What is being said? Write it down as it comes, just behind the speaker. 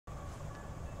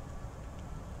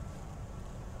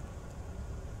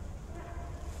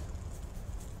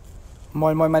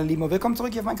Moin moin meine Lieben und willkommen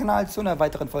zurück hier auf meinem Kanal zu einer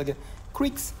weiteren Folge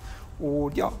Creaks.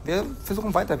 Und ja, wir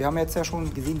versuchen weiter. Wir haben jetzt ja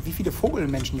schon gesehen, wie viele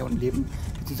Vogelmenschen hier unten leben,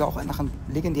 beziehungsweise auch nach einem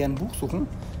legendären Buch suchen,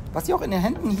 was sie auch in den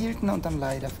Händen hielten und dann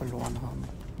leider verloren haben.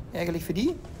 Ärgerlich für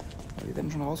die, aber wir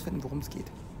werden schon herausfinden, worum es geht.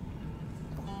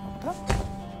 So,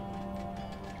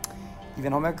 die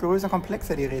werden auch immer größer,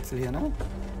 komplexer, die Rätsel hier, ne?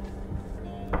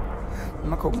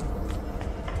 Mal gucken.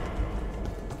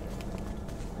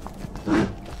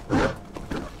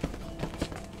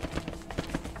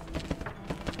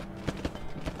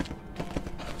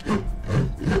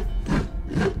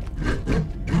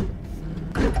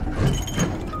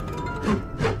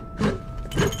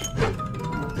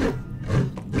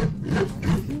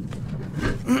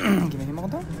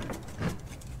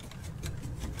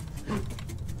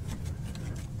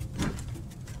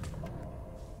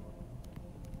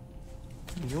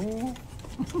 Jo.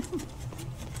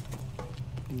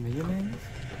 Gehen wir hier links.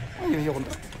 Und gehen wir hier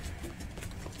runter.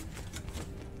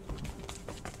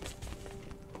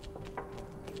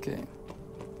 Okay.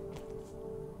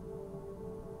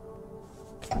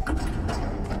 Ich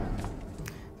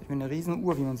habe eine riesen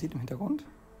Uhr, wie man sieht im Hintergrund.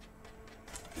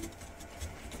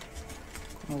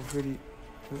 Gucken wir,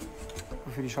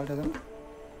 wofür die Schalter sind.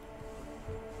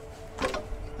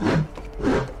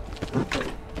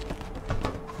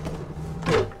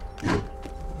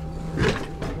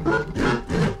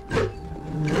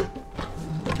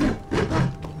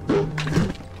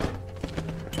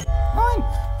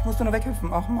 Nur weghüpfen.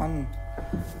 Ach Mann.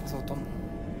 Das ist auch dumm.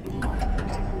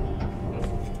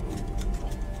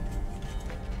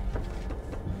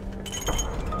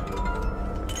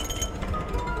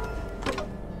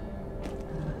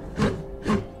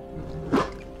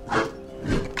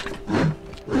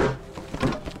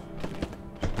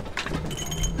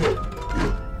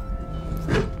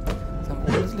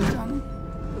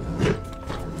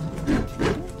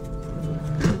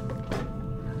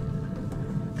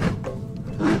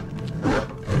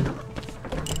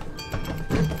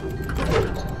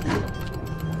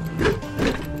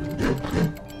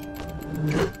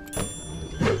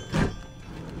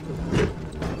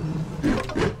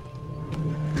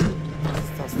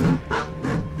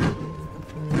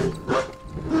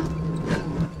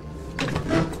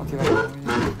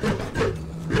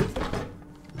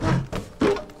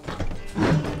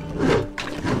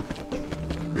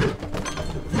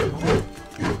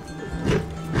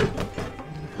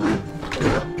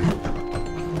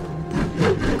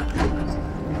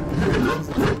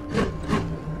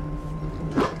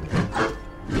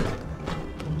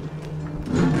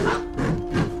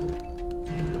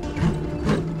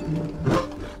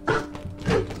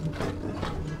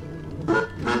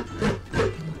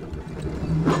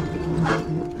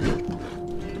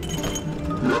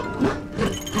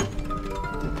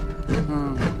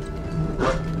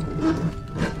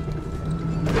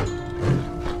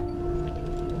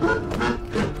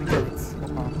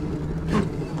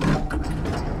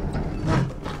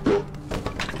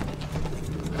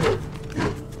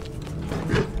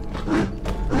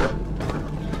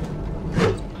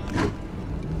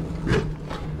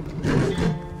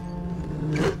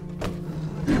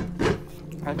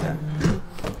 Alter,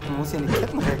 man muss hier eine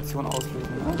Kettenreaktion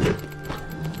auslösen, ne?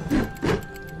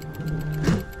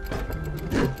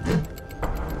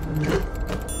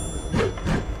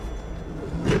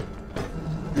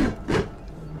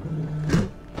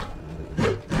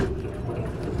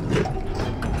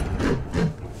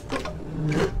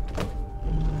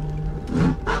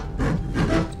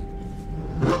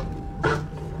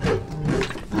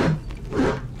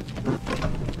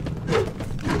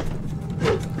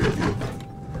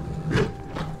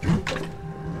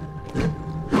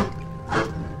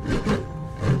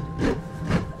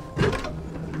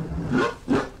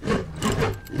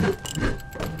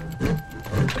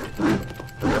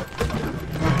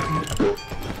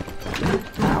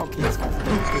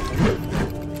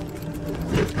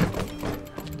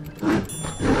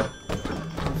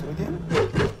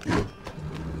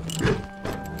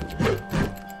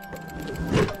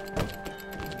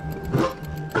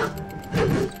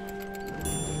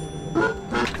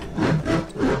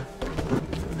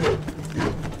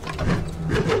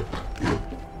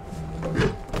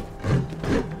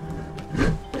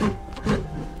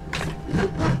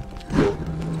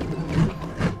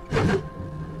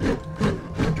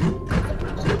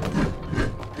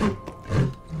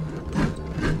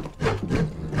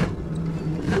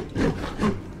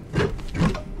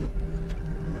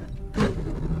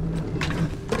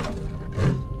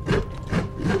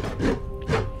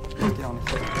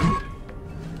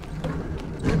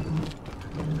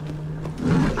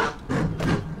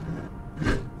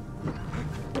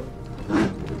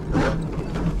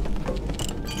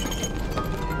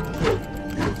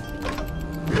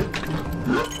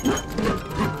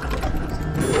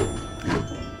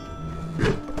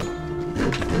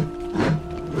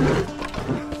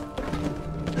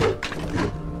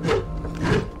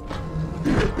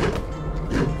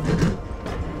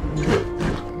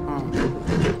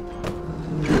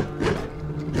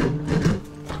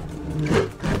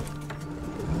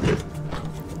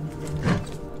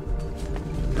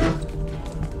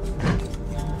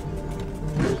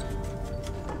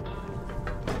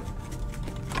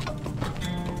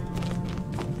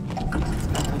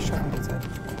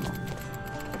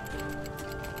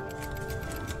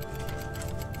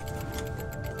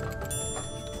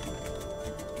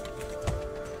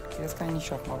 Okay, das kann ich nicht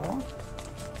schaffen, oder?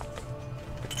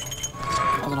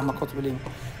 Also nochmal kurz überlegen.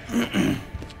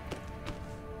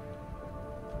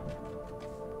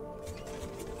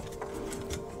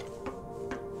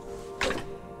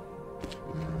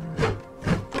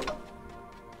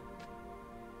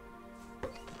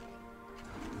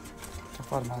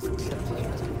 Ach, warte mal, das ist nicht okay.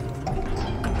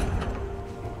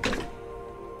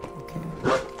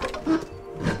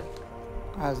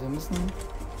 Also wir müssen...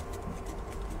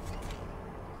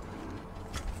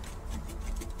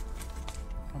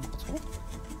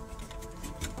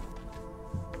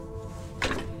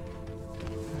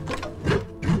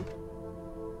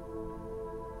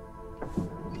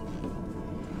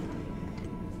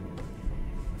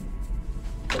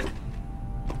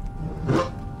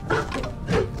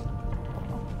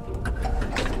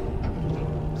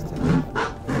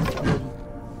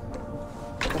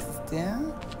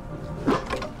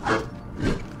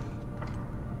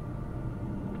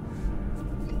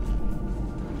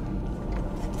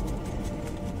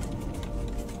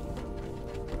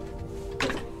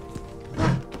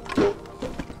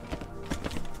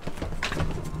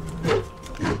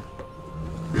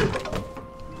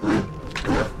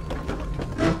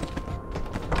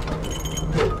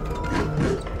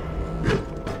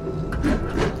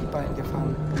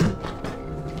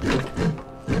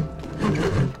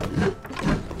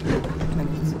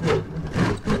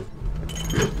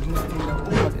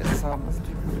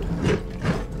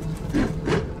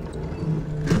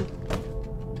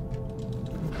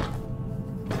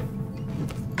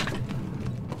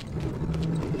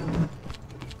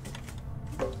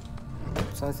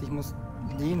 Das heißt, ich muss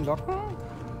den locken.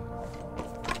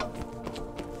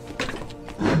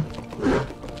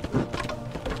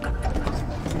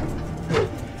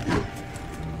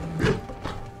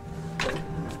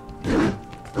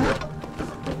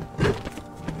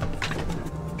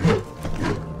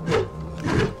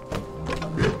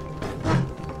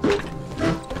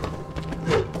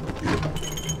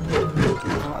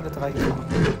 Alle drei gefangen.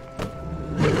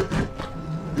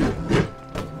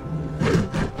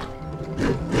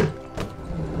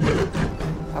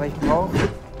 Aber ich brauche...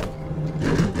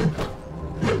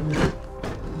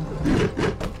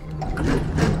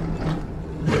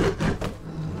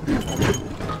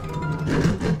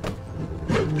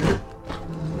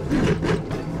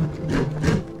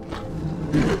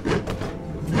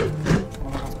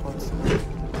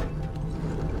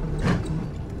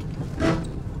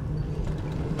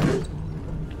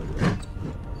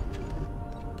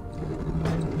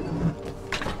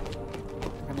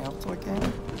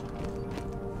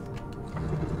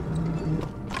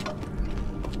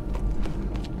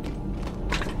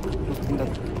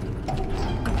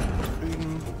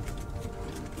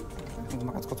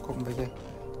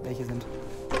 welche sind.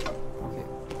 Okay.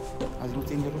 Also ich muss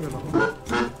den hier rüber machen.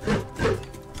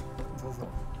 So.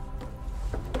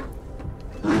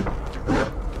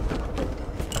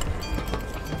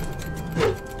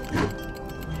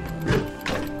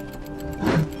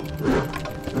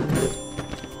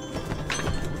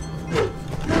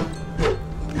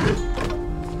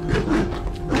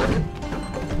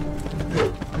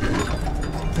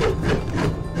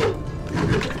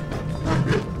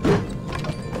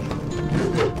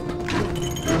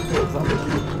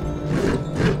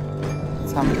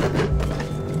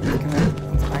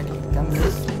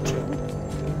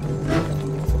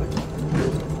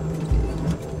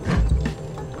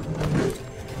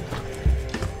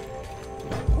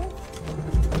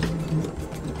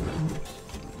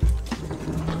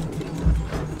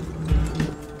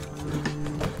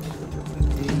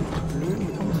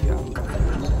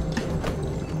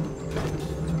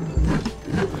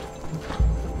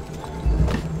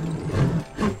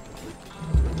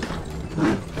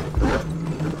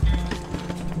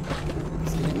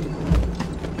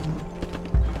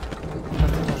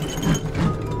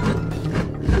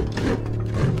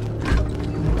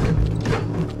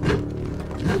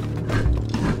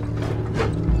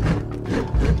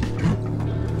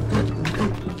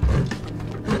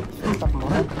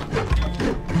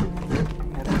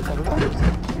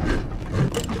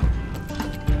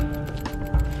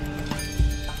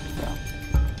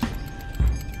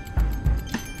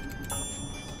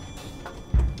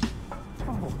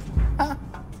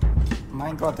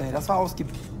 Mein Gott, ey, das war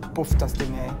ausgebufft, das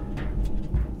Ding, ey.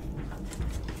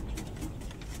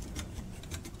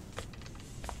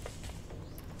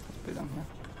 Bildern hier.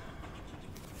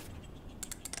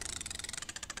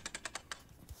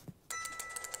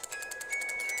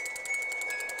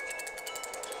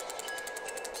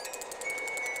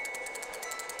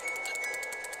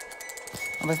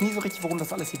 Man weiß nie so richtig, worum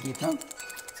das alles hier geht, ne?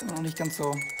 Ist immer noch nicht ganz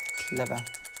so clever.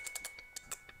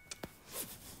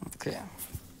 Okay.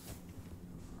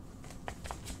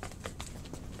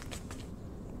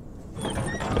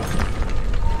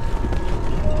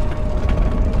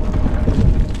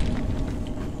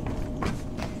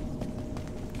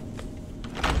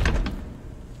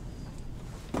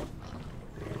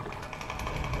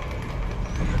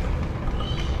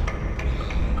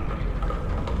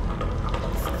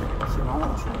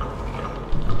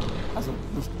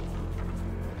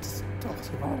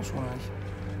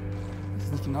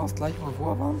 Genau das gleiche, wo wir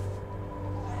vorher waren.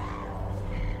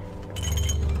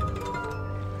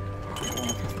 Oh,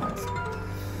 das ist nice.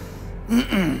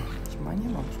 Ich meine,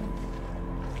 hier waren wir schon.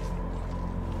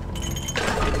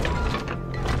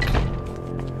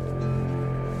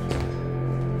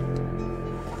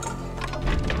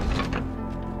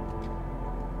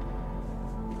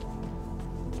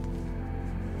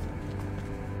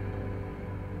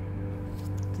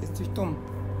 Das ist natürlich dumm.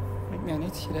 Bringt mir ja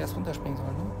nichts, ich hätte erst runterspringen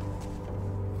sollen, ne?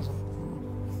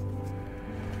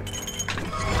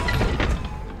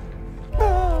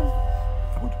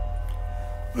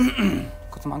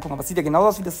 Kurz mal angucken, aber es sieht ja genauso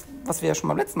aus wie das, was wir ja schon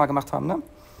beim letzten Mal gemacht haben, ne?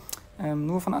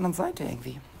 Nur von der anderen Seite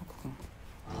irgendwie. Mal gucken.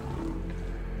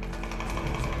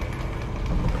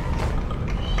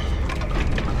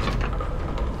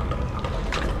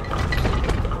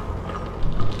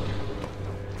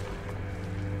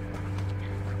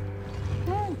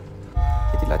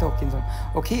 Ich hätte die Leiter hochgehen sollen.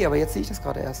 Okay, aber jetzt sehe ich das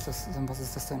gerade erst. Was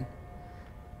ist das denn?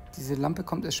 Diese Lampe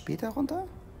kommt erst später runter?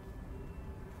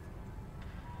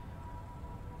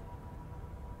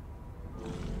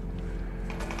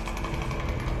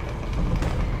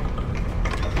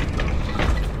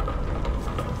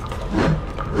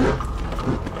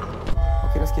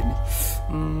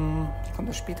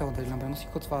 Später unter die Lampe, da muss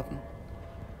ich kurz warten.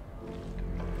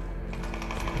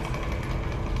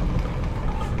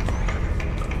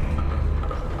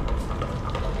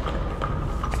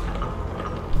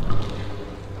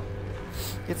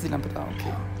 Jetzt ist die Lampe da,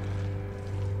 okay.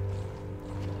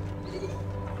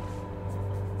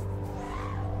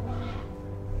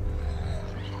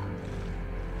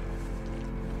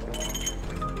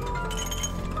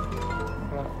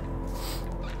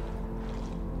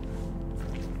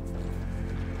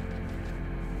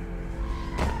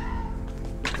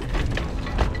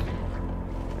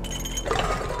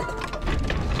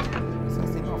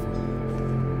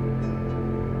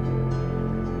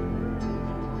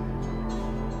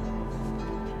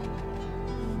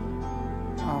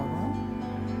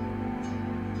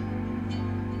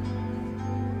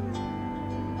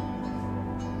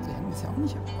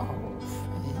 Nicht auf.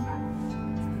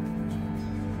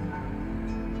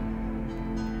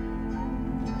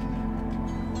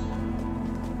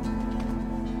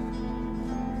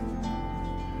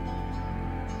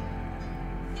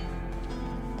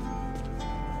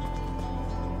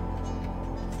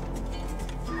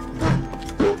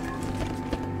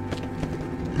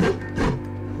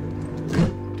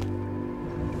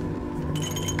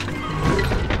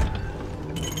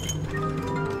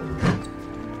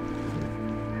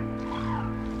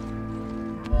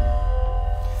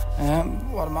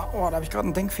 Warte mal, oh, da habe ich gerade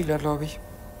einen Denkfehler, glaube ich.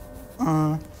 Wie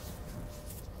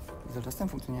soll das denn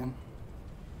funktionieren?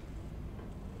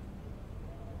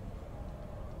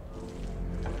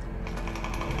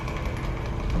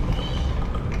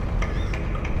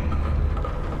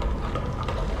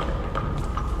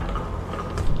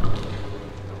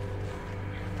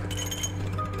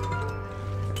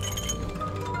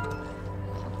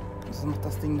 Das macht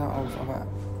das Ding da auf, aber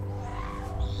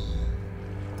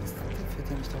das fährt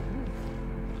ja nicht da hoch.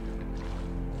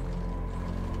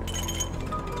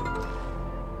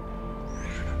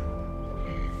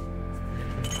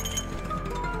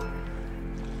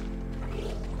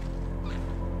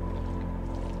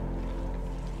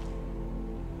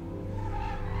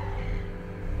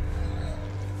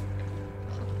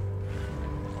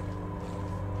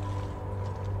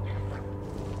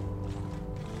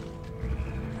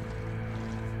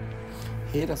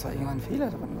 Hey, das war irgendein Fehler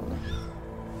drin, oder?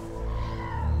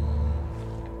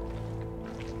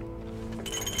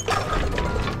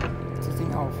 Jetzt das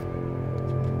Ding auf.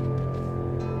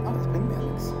 Ah, das bringt mir ja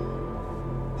nichts.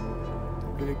 Der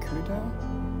blöde Köder.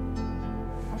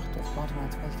 Ach doch, warte mal,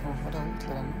 jetzt weiß ich gar nicht weiter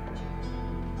hochklettern.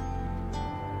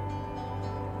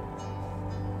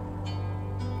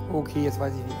 Okay, jetzt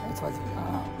weiß ich wie.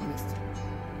 Ah, Mist.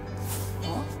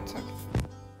 Oh, zack.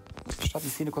 Ich starte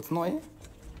die Szene kurz neu.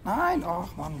 Nein,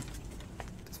 ach Mann.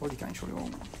 Das wollte ich gar nicht,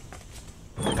 Entschuldigung.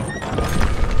 Ich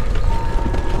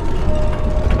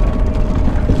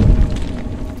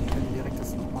kann direkt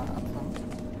das nochmal anfangen.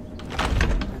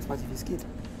 Jetzt weiß ich, wie es geht.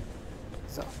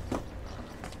 So.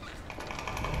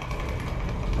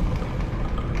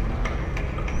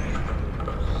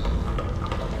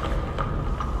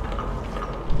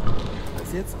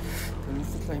 Wir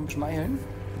müssen uns gleich ein bisschen eilen.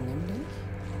 Nämlich.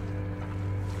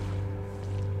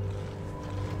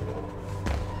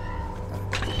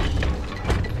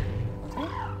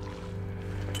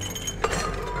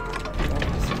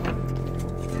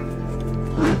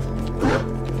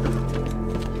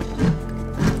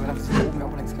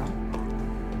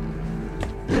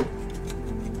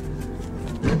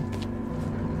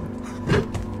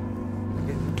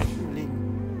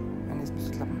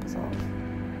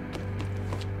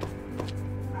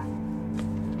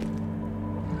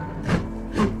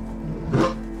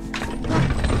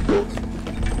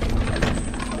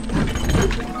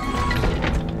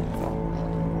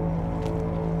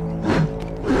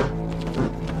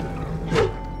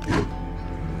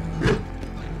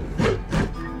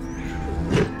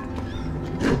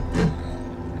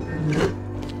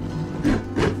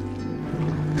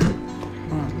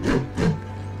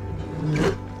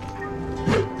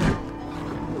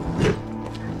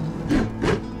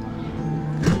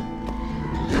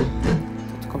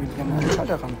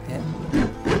 Ran. Hä?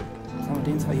 Jetzt haben wir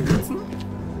den zwar hier sitzen. Ja,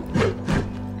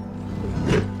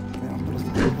 aber das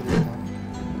kann ich nicht haben.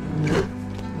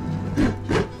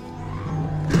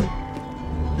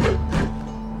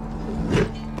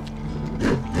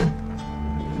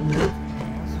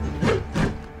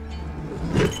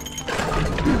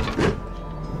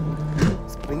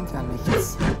 Das bringt ja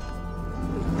nichts.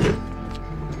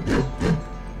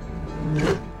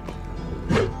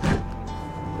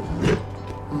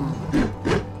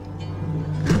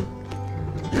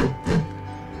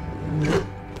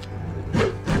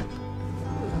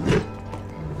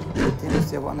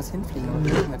 Ja woanders hinfliegen, aber wie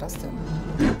machen wir das denn?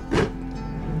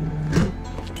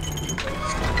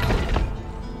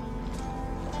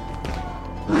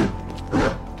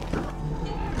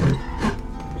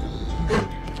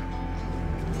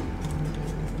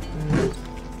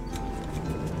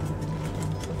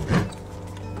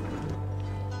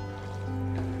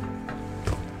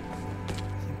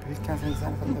 Im Bild kann es ja nicht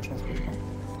sein, was wir schon das Bild machen.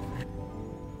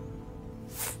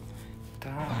 Da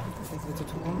ist jetzt wieder zu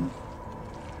tun.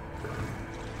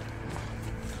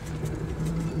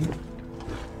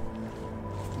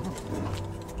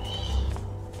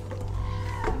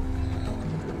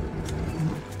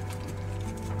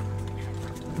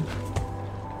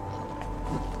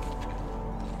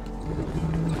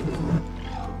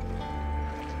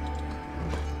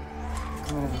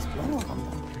 Können wir das Blaue haben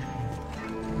dann?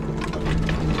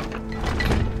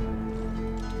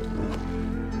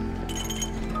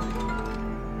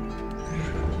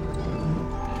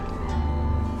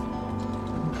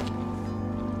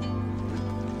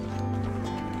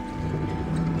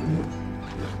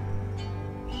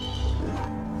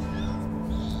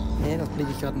 Nee, das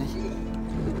blicke ich gerade nicht.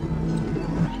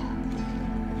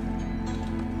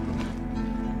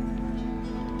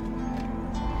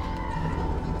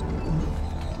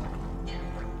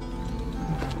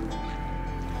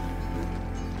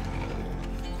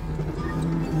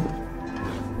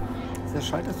 Der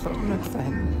Schalter ist voll unnütz da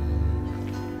hinten.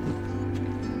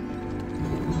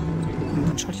 Und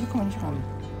den Schalter kommen wir nicht ran.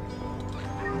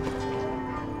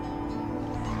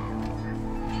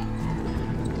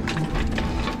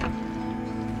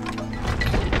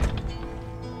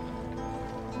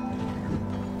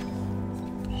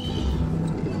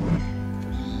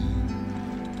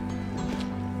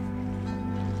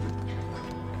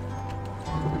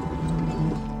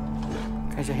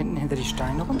 Kann ich da hinten hinter die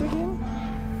Steine runtergehen?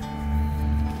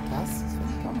 Das weiß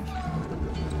ich gar nicht.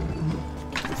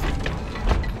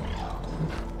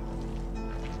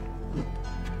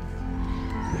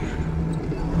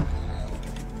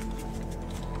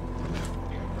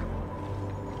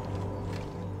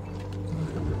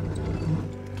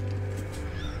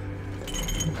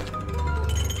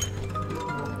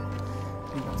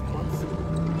 Ganz kurz.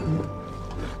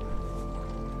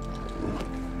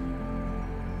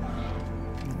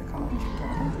 Da kann man nicht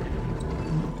bauen.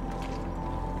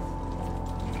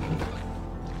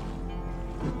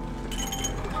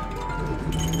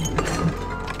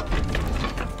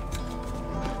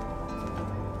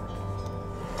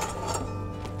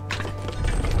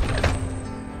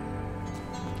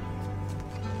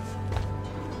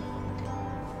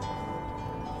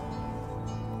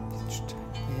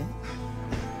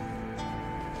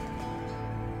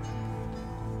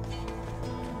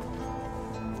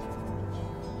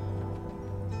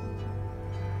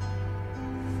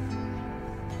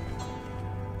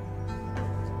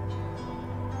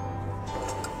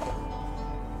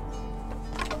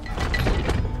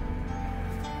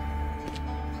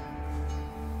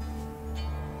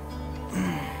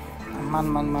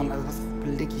 Mann, also das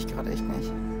blicke ich gerade echt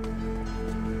nicht.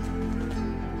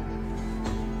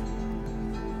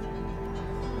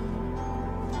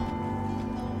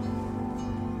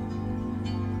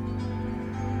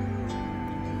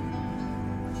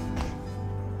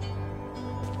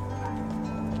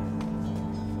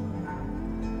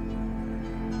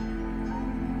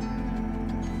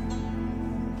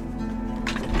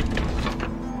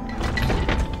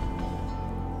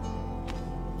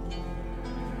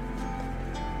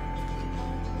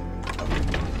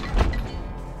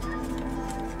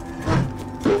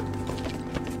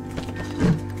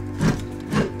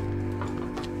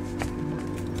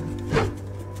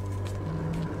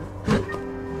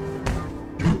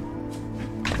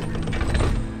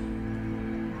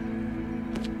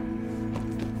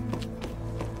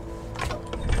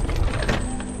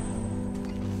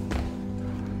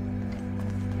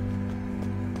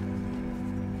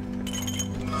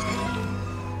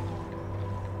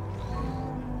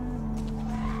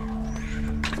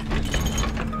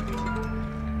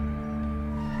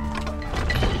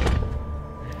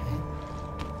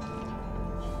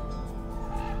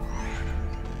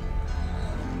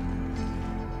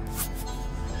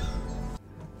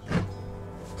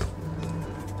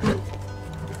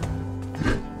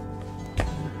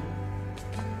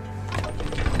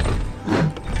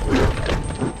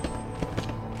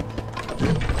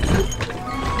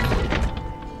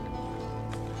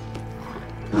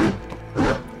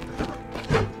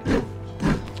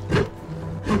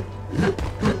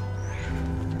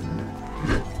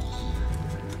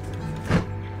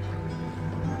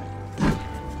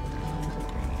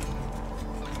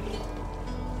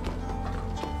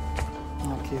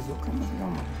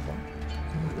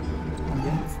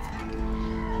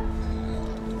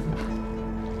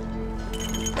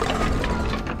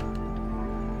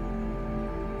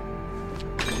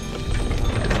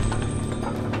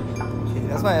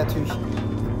 Das war ja natürlich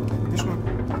ein bisschen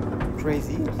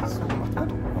crazy, dass das so gemacht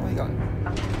wird. Aber egal.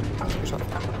 Hab's geschafft.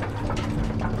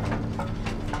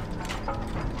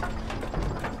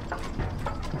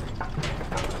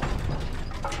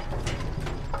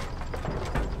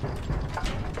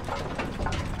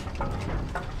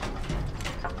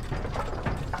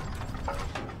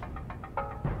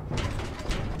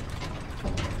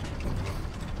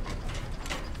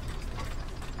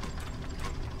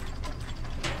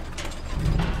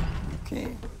 Okay.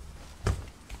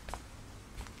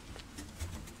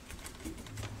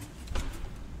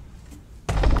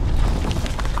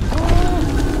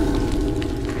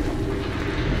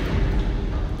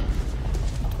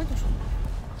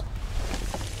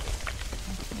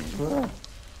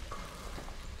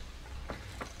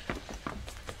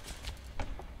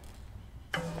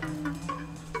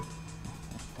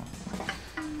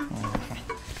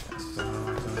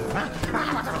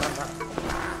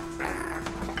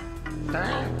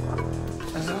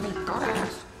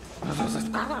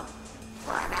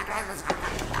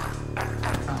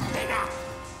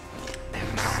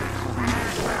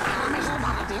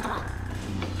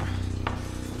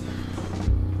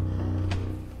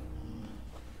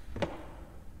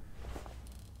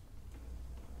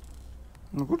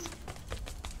 Na gut.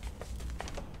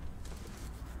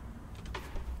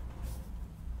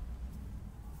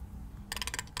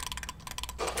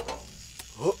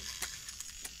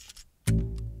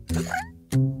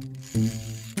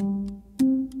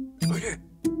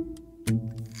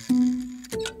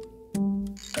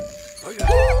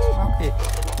 Okay,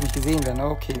 nicht gesehen werden.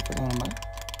 Okay, versuchen wir mal.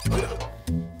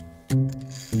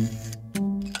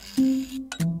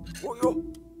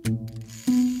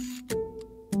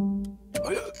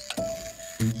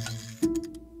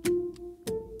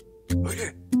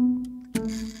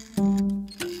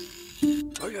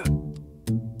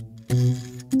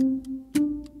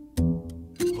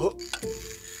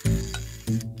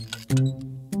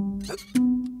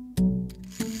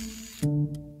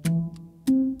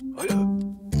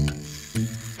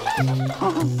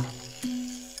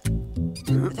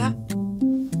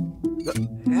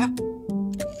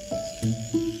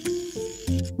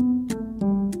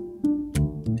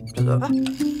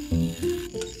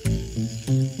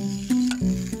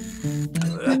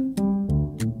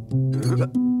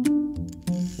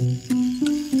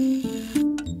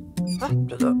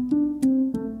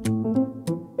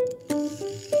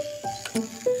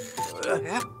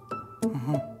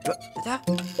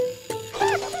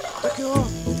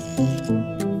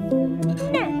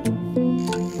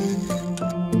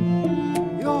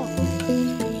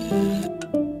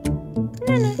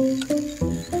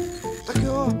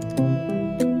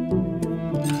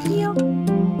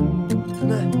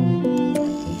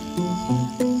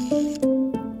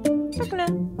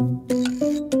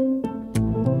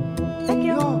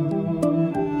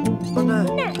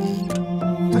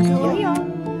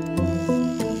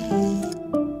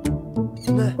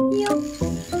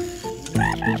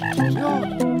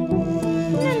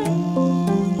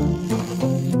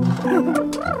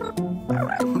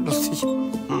 Lustig. Na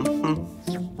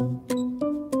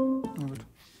gut.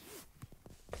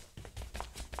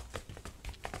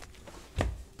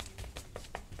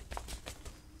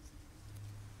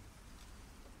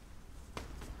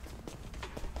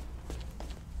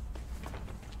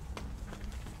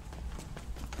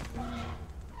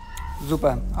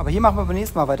 Super. Aber hier machen wir beim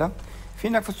nächsten Mal weiter.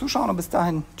 Vielen Dank fürs Zuschauen und bis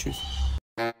dahin. Tschüss.